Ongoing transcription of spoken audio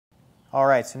All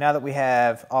right, so now that we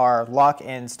have our lock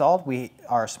installed,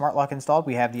 our smart lock installed,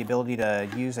 we have the ability to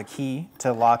use a key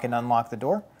to lock and unlock the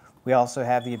door. We also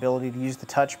have the ability to use the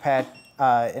touchpad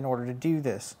in order to do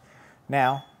this.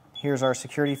 Now, here's our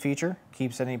security feature.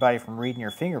 Keeps anybody from reading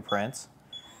your fingerprints.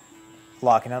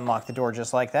 Lock and unlock the door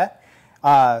just like that.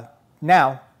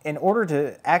 Now, in order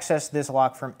to access this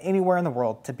lock from anywhere in the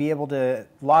world, to be able to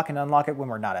lock and unlock it when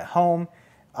we're not at home,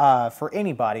 for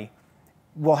anybody,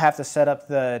 we'll have to set up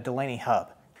the Delaney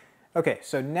hub. Okay,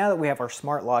 so now that we have our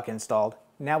smart lock installed,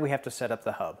 now we have to set up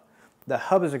the hub. The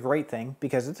hub is a great thing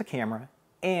because it's a camera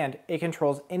and it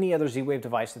controls any other ZWave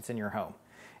device that's in your home.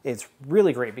 It's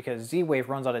really great because ZWave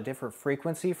runs on a different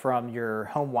frequency from your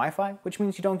home Wi-Fi, which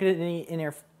means you don't get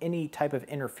any type of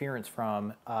interference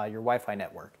from your Wi-Fi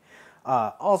network.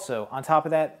 Also, on top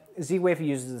of that, ZWave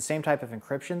uses the same type of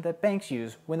encryption that banks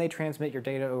use when they transmit your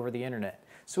data over the internet.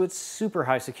 So it's super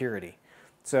high security.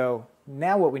 So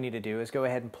now what we need to do is go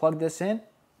ahead and plug this in,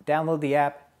 download the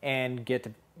app, and get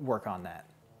to work on that.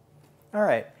 All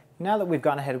right, now that we've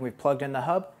gone ahead and we've plugged in the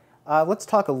hub, let's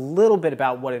talk a little bit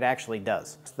about what it actually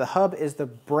does. The hub is the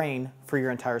brain for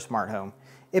your entire smart home.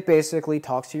 It basically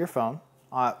talks to your phone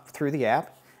through the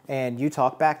app, and you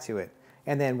talk back to it.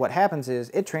 And then what happens is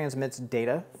it transmits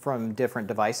data from different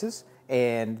devices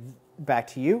and back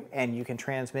to you, and you can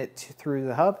transmit through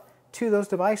the hub to those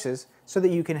devices so that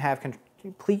you can have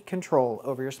complete control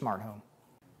over your smart home.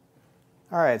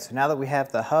 All right, so now that we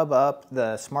have the hub up,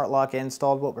 the smart lock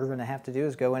installed, what we're going to have to do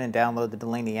is go in and download the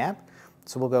Delaney app.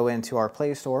 So we'll go into our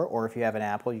Play Store, or if you have an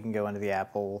Apple, you can go into the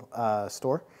Apple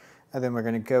Store. And then we're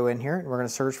going to go in here and we're going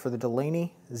to search for the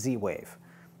Delaney ZWave.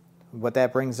 What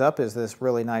that brings up is this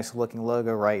really nice looking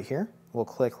logo right here. We'll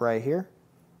click right here.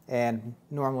 And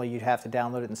normally you'd have to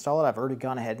download it and install it. I've already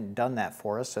gone ahead and done that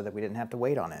for us so that we didn't have to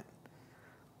wait on it.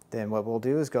 Then what we'll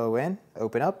do is go in,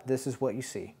 open up, this is what you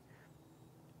see.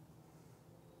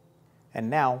 And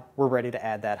now we're ready to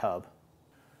add that hub.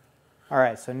 All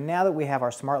right, so now that we have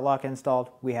our smart lock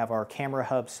installed, we have our camera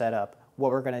hub set up,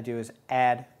 what we're gonna do is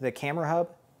add the camera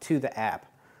hub to the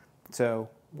app. So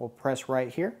we'll press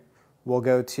right here. We'll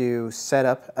go to set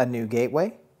up a new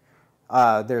gateway.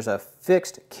 There's a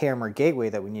fixed camera gateway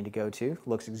that we need to go to.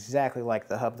 Looks exactly like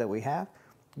the hub that we have.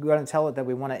 We're going to tell it that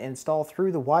we want to install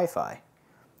through the Wi-Fi.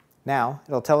 Now,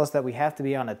 it'll tell us that we have to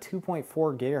be on a 2.4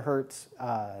 gigahertz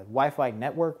Wi-Fi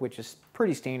network, which is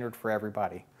pretty standard for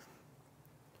everybody.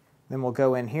 Then we'll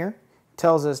go in here. It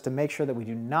tells us to make sure that we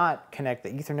do not connect the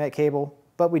Ethernet cable,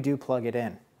 but we do plug it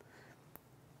in.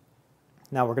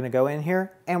 Now we're going to go in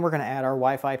here and we're going to add our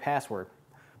Wi-Fi password.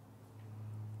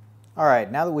 All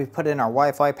right, now that we've put in our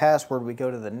Wi-Fi password, we go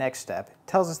to the next step. It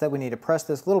tells us that we need to press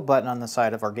this little button on the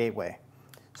side of our gateway.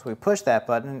 So we push that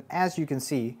button, and as you can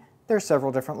see, there's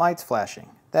several different lights flashing.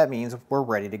 That means we're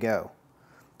ready to go.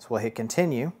 So we'll hit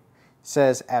continue. It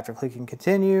says after clicking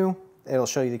continue, it'll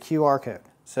show you the QR code.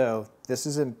 So this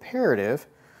is imperative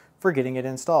for getting it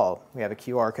installed. We have a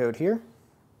QR code here.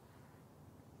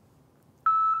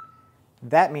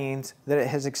 That means that it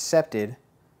has accepted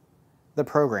the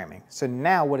programming. So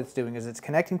now what it's doing is it's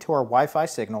connecting to our Wi-Fi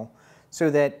signal so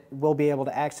that we'll be able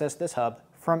to access this hub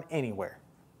from anywhere.